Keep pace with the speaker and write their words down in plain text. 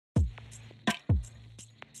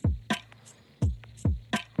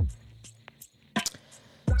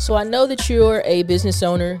So I know that you're a business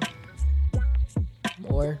owner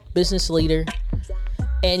or business leader,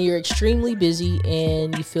 and you're extremely busy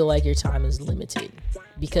and you feel like your time is limited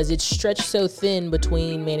because it's stretched so thin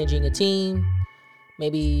between managing a team,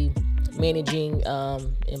 maybe managing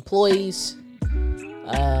employees,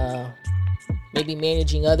 maybe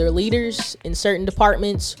managing other leaders in certain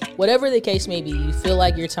departments. Whatever the case may be, you feel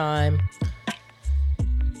like your time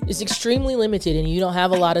is extremely limited and you don't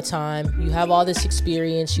have a lot of time. You have all this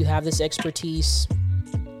experience, you have this expertise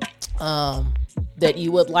that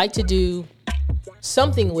you would like to do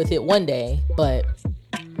something with it one day, but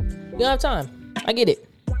you don't have time. I get it.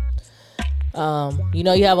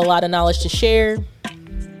 You have a lot of knowledge to share,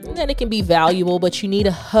 and that it can be valuable, but you need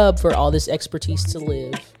a hub for all this expertise to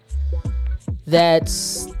live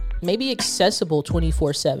that's maybe accessible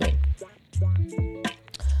 24/7.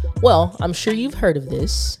 Well, I'm sure you've heard of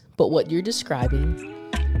this, but what you're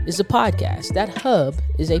describing is a podcast. That hub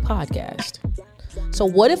is a podcast. So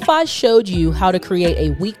what if I showed you how to create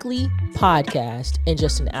a weekly podcast in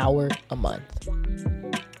just an hour a month?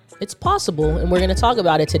 It's possible, and we're going to talk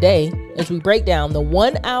about it today as we break down the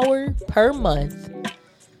 1 hour per month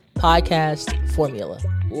podcast formula.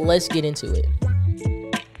 Let's get into it.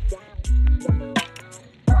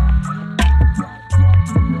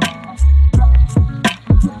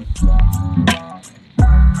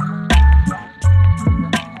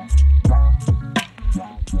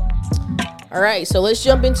 All right, so let's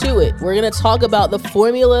jump into it. We're going to talk about the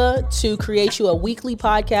formula to create you a weekly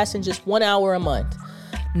podcast in just 1 hour a month.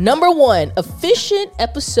 Number one, efficient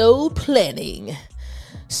episode planning.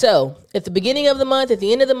 So at the beginning of the month, at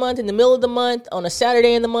the end of the month, in the middle of the month, on a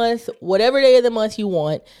Saturday in the month, whatever day of the month you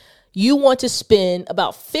want to spend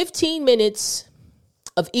about 15 minutes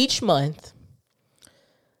of each month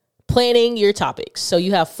planning your topics. So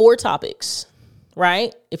you have 4 topics,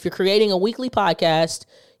 right? If you're creating a weekly podcast,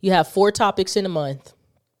 you have 4 topics in a month.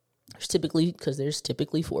 There's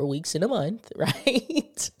typically 4 weeks in a month,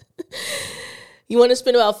 right? You want to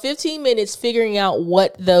spend about 15 minutes figuring out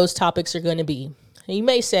what those topics are going to be. And you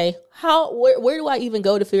may say, where do I even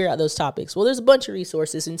go to figure out those topics? Well, there's a bunch of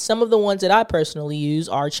resources, and some of the ones that I personally use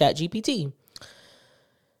are ChatGPT,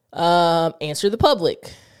 Answer the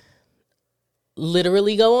Public,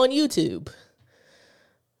 literally go on YouTube,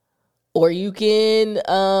 or you can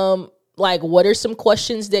what are some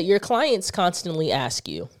questions that your clients constantly ask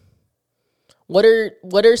you? What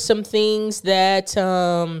are some things that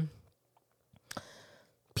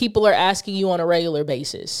people are asking you on a regular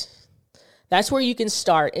basis? That's where you can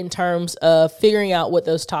start in terms of figuring out what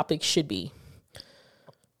those topics should be.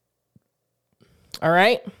 All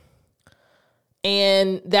right.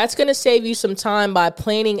 And that's going to save you some time by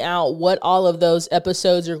planning out what all of those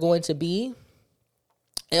episodes are going to be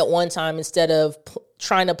at one time instead of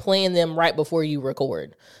trying to plan them right before you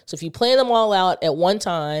record. So if you plan them all out at one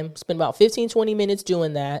time, spend about 15-20 minutes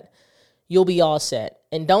doing that, you'll be all set.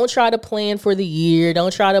 And don't try to plan for the year.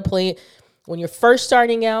 Don't try to plan when you're first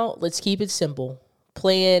starting out. Let's keep it simple.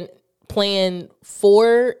 Plan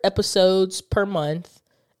 4 episodes per month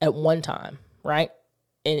at one time, right?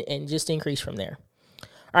 And just increase from there. All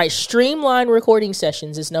right, streamline recording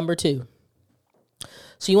sessions is number 2.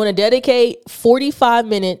 So you want to dedicate 45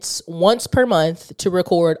 minutes once per month to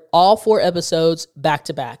record all 4 episodes back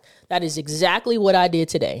to back. That is exactly what I did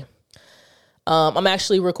today. I'm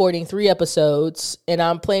actually recording 3 episodes, and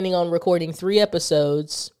I'm planning on recording 3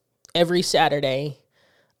 episodes every Saturday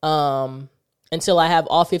until I have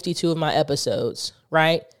all 52 of my episodes,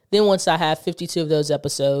 right? Then once I have 52 of those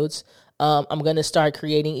episodes, I'm going to start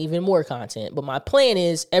creating even more content. But my plan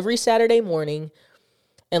is every Saturday morning,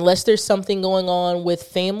 unless there's something going on with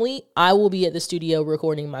family, I will be at the studio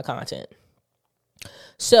recording my content.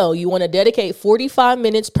 So you want to dedicate 45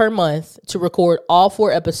 minutes per month to record all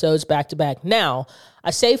 4 episodes back to back. Now,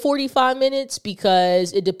 I say 45 minutes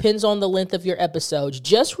because it depends on the length of your episodes.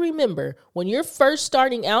 Just remember, when you're first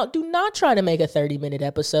starting out, do not try to make a 30-minute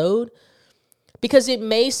episode because it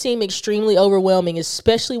may seem extremely overwhelming,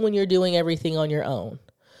 especially when you're doing everything on your own.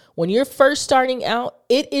 When you're first starting out,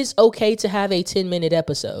 it is okay to have a 10-minute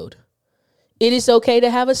episode. It is okay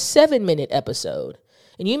to have a 7-minute episode.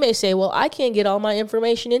 And you may say, well, I can't get all my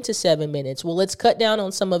information into 7 minutes. Well, let's cut down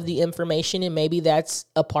on some of the information, and maybe that's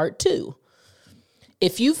a part 2.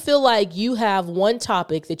 If you feel like you have one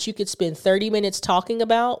topic that you could spend 30 minutes talking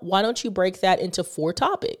about, why don't you break that into 4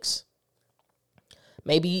 topics?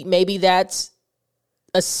 Maybe that's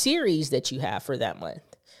a series that you have for that month.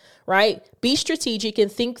 Right? Be strategic and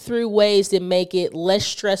think through ways that make it less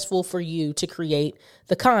stressful for you to create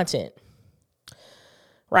the content.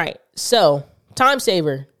 Right. So, time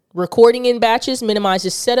saver. Recording in batches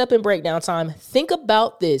minimizes setup and breakdown time. Think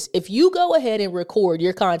about this. If you go ahead and record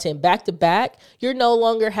your content back to back, you're no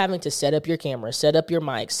longer having to set up your camera, set up your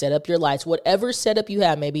mic, set up your lights, whatever setup you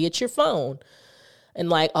have. Maybe it's your phone. And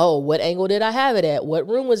like, oh, what angle did I have it at? What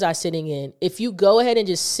room was I sitting in? If you go ahead and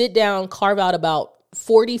just sit down, carve out about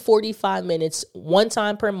 45 minutes one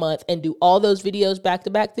time per month and do all those videos back to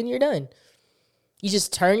back, then you're done. You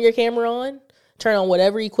just turn your camera on, turn on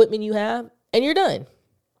whatever equipment you have, and you're done.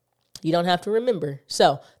 You don't have to remember.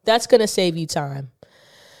 So that's going to save you time.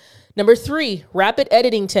 Number 3, rapid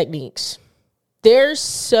editing techniques. There's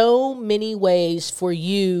so many ways for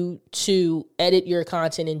you to edit your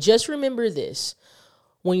content. And just remember this.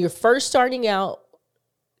 When you're first starting out,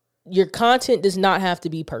 your content does not have to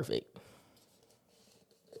be perfect.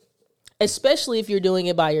 Especially if you're doing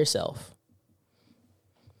it by yourself.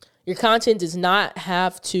 Your content does not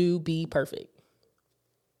have to be perfect.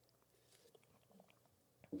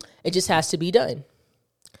 It just has to be done.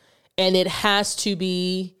 And it has to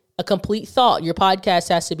be a complete thought. Your podcast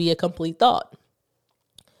has to be a complete thought.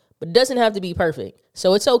 But it doesn't have to be perfect.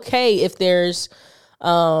 So it's okay if there's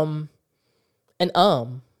or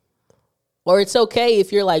it's okay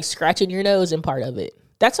if you're like scratching your nose in part of it.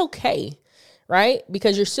 That's okay, right?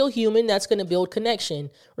 Because you're still human. That's going to build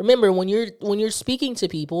connection. Remember, when you're speaking to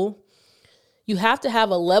people, you have to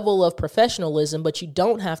have a level of professionalism, but you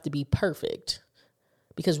don't have to be perfect.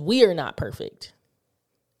 Because we are not perfect.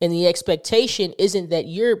 And the expectation isn't that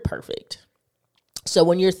you're perfect. So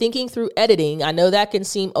when you're thinking through editing, I know that can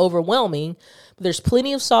seem overwhelming, but there's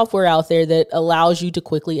plenty of software out there that allows you to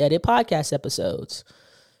quickly edit podcast episodes.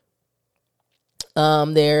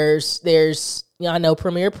 There's I know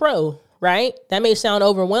Premiere Pro, right? That may sound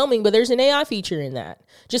overwhelming, but there's an AI feature in that.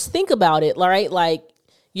 Just think about it, right? Like,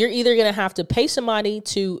 you're either going to have to pay somebody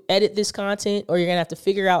to edit this content or you're going to have to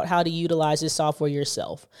figure out how to utilize this software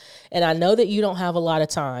yourself. And I know that you don't have a lot of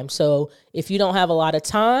time. So if you don't have a lot of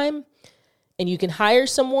time and you can hire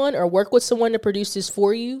someone or work with someone to produce this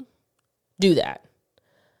for you, do that.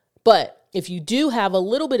 But if you do have a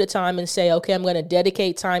little bit of time and say, okay, I'm going to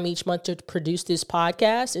dedicate time each month to produce this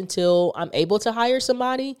podcast until I'm able to hire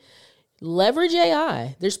somebody, leverage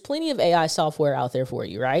AI. There's plenty of AI software out there for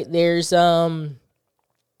you, right? There's,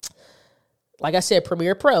 like I said,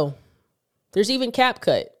 Premiere Pro. There's even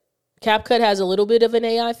CapCut. CapCut has a little bit of an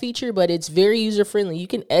AI feature, but it's very user-friendly. You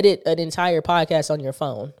can edit an entire podcast on your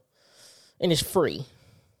phone, and it's free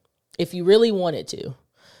if you really wanted to,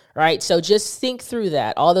 right? So just think through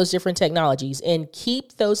that, all those different technologies, and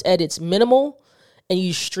keep those edits minimal and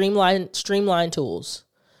use streamline tools.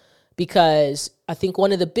 Because I think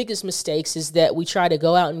one of the biggest mistakes is that we try to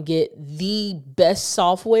go out and get the best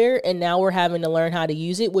software, and now we're having to learn how to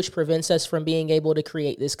use it, which prevents us from being able to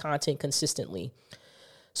create this content consistently.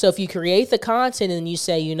 So if you create the content and you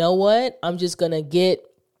say, you know what, I'm just going to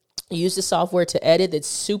use the software to edit that's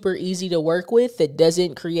super easy to work with, that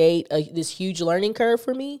doesn't create this huge learning curve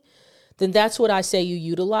for me, then that's what I say you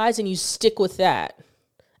utilize, and you stick with that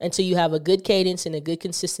until you have a good cadence and a good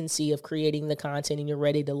consistency of creating the content and you're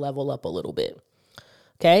ready to level up a little bit.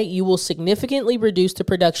 Okay, you will significantly reduce the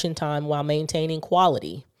production time while maintaining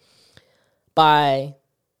quality by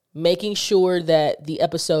making sure that the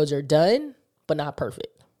episodes are done, but not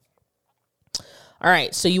perfect. All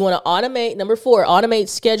right, so you want to automate. Number 4, automate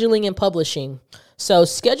scheduling and publishing. So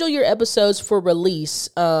schedule your episodes for release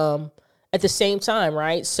at the same time,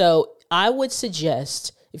 right? So I would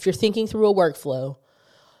suggest, if you're thinking through a workflow,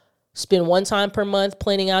 spend one time per month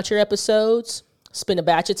planning out your episodes. Spend a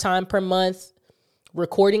batch of time per month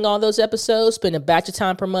recording all those episodes. Spend a batch of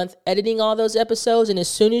time per month editing all those episodes. And as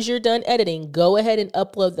soon as you're done editing, go ahead and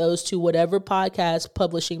upload those to whatever podcast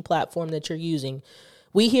publishing platform that you're using.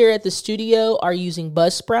 We here at the studio are using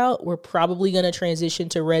Buzzsprout. We're probably going to transition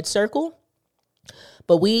to Red Circle.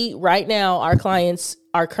 But right now, our clients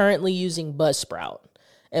are currently using Buzzsprout.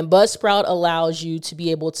 And Buzzsprout allows you to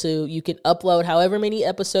be able to, you can upload however many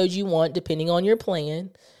episodes you want, depending on your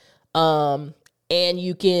plan. And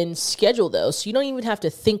you can schedule those. So you don't even have to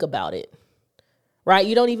think about it, right?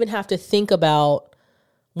 You don't even have to think about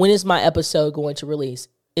when is my episode going to release.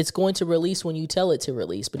 It's going to release when you tell it to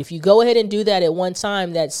release. But if you go ahead and do that at one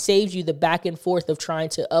time, that saves you the back and forth of trying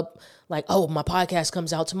to my podcast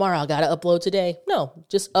comes out tomorrow, I got to upload today. No,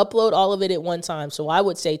 just upload all of it at one time. So I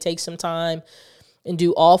would say take some time and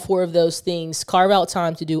do all 4 of those things. Carve out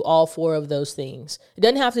time to do all 4 of those things. It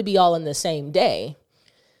doesn't have to be all in the same day,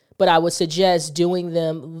 but I would suggest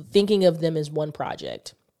thinking of them as one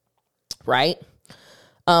project, right?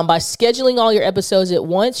 By scheduling all your episodes at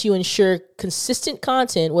once, you ensure consistent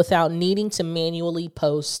content without needing to manually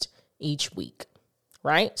post each week,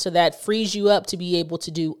 right? So that frees you up to be able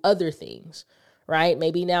to do other things, right?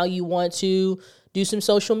 Maybe now you want to do some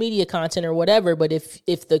social media content or whatever, but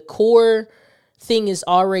if the core thing is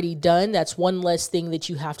already done, that's one less thing that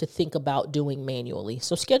you have to think about doing manually.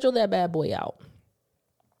 So schedule that bad boy out,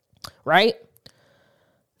 right?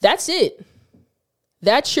 That's it.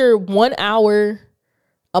 That's your 1 hour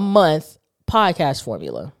a month podcast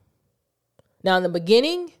formula. Now, in the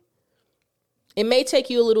beginning, it may take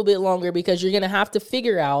you a little bit longer because you're going to have to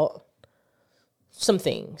figure out some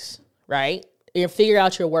things, right? You're going to figure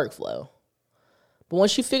out your workflow. But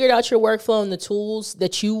once you figured out your workflow and the tools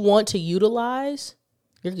that you want to utilize,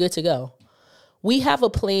 you're good to go. We have a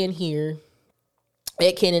plan here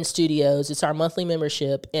at Canon Studios. It's our monthly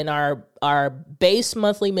membership, and our base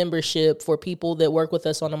monthly membership for people that work with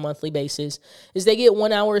us on a monthly basis is they get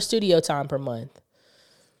 1 hour of studio time per month.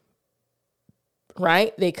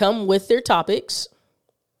 Right? They come with their topics.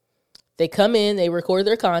 They come in, they record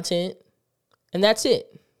their content, and that's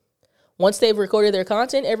it. Once they've recorded their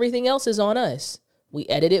content, everything else is on us. We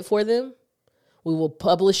edit it for them. We will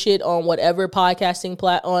publish it on whatever podcasting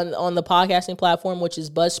on the podcasting platform, which is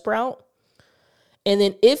Buzzsprout. And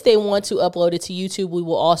then if they want to upload it to YouTube, we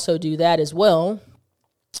will also do that as well.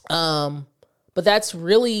 But that's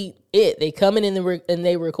really it. They come in and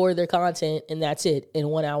they record their content, and that's it in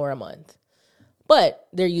 1 hour a month. But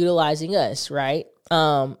they're utilizing us, right?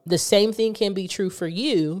 The same thing can be true for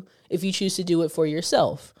you if you choose to do it for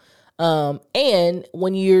yourself. And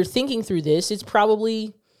when you're thinking through this,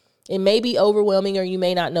 it may be overwhelming, or you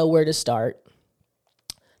may not know where to start.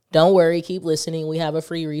 Don't worry, keep listening. We have a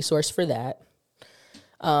free resource for that.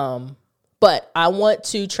 But I want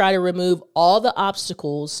to try to remove all the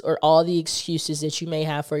obstacles or all the excuses that you may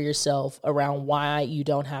have for yourself around why you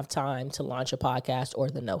don't have time to launch a podcast or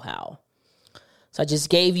the know-how. So I just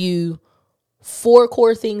gave you 4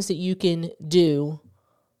 core things that you can do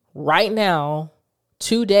right now,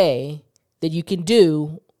 today, that you can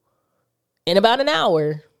do in about an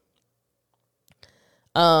hour,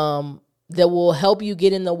 that will help you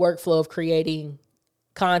get in the workflow of creating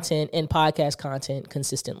content and podcast content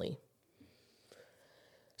consistently.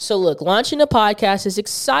 So look, launching a podcast is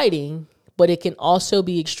exciting, but it can also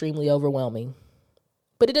be extremely overwhelming.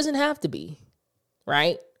 But it doesn't have to be,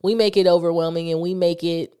 right? We make it overwhelming and we make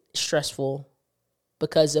it stressful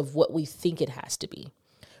because of what we think it has to be.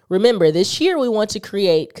 Remember, this year we want to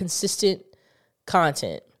create consistent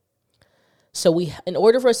content. So in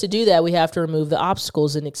order for us to do that, we have to remove the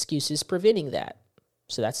obstacles and excuses preventing that.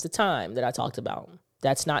 So that's the time that I talked about.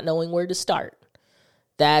 That's not knowing where to start.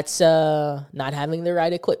 That's not having the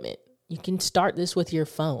right equipment. You can start this with your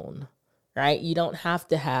phone, right? You don't have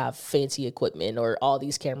to have fancy equipment or all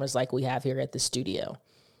these cameras like we have here at the studio.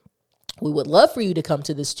 We would love for you to come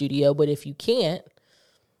to the studio, but if you can't,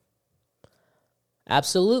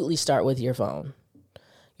 absolutely start with your phone.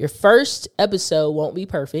 Your first episode won't be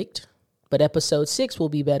perfect, but episode 6 will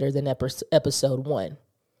be better than episode 1.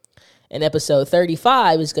 And episode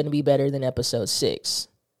 35 is going to be better than episode 6.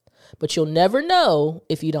 But you'll never know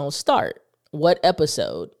if you don't start what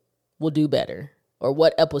episode will do better or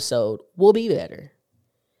what episode will be better.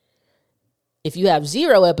 If you have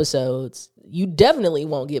 0 episodes, you definitely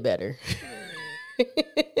won't get better.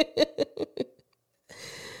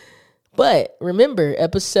 But remember,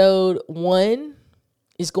 episode 1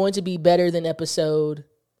 is going to be better than episode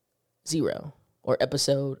 0 or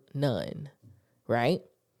episode none, right?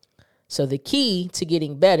 So the key to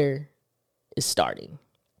getting better is starting.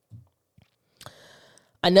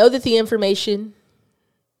 I know that the information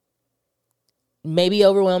may be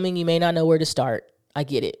overwhelming. You may not know where to start. I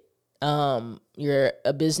get it. You're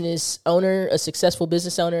a business owner, a successful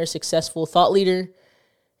business owner, a successful thought leader,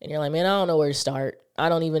 and you're like, man, I don't know where to start. I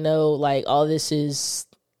don't even know, like, all this is,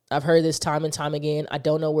 I've heard this time and time again. I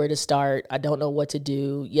don't know where to start. I don't know what to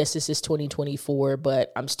do. Yes, this is 2024,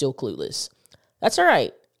 but I'm still clueless. That's all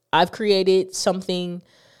right. I've created something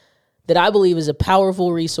that I believe is a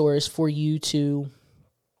powerful resource for you to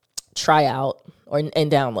try out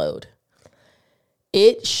and download.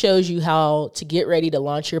 It shows you how to get ready to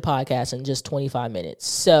launch your podcast in just 25 minutes.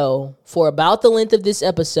 So for about the length of this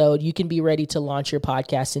episode, you can be ready to launch your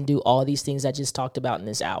podcast and do all these things I just talked about in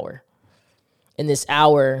this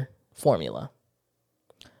hour formula,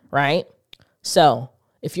 right? So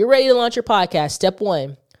if you're ready to launch your podcast, step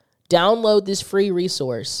 1, download this free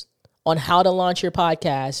resource on how to launch your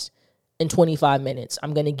podcast in 25 minutes.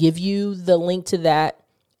 I'm going to give you the link to that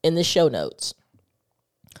in the show notes.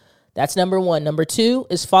 That's number 1. Number 2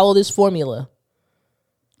 is follow this formula.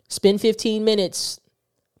 Spend 15 minutes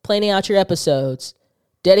planning out your episodes.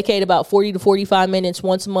 Dedicate about 40 to 45 minutes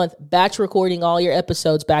once a month, batch recording all your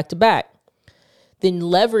episodes back to back. then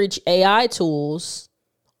leverage AI tools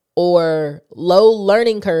or low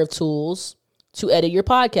learning curve tools to edit your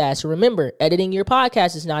podcast. Remember, editing your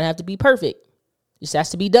podcast does not have to be perfect. It just has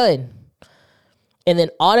to be done. And then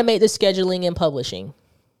automate the scheduling and publishing.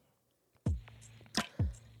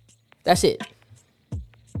 That's it.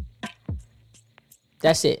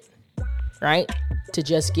 That's it. Right? To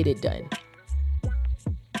just get it done.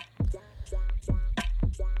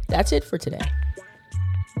 That's it for today.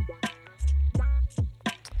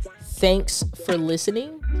 Thanks for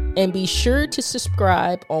listening, and be sure to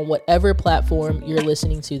subscribe on whatever platform you're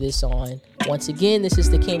listening to this on. Once again, this is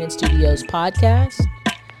the Kanan Studios podcast.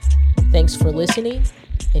 Thanks for listening,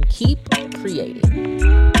 and keep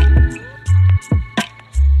creating.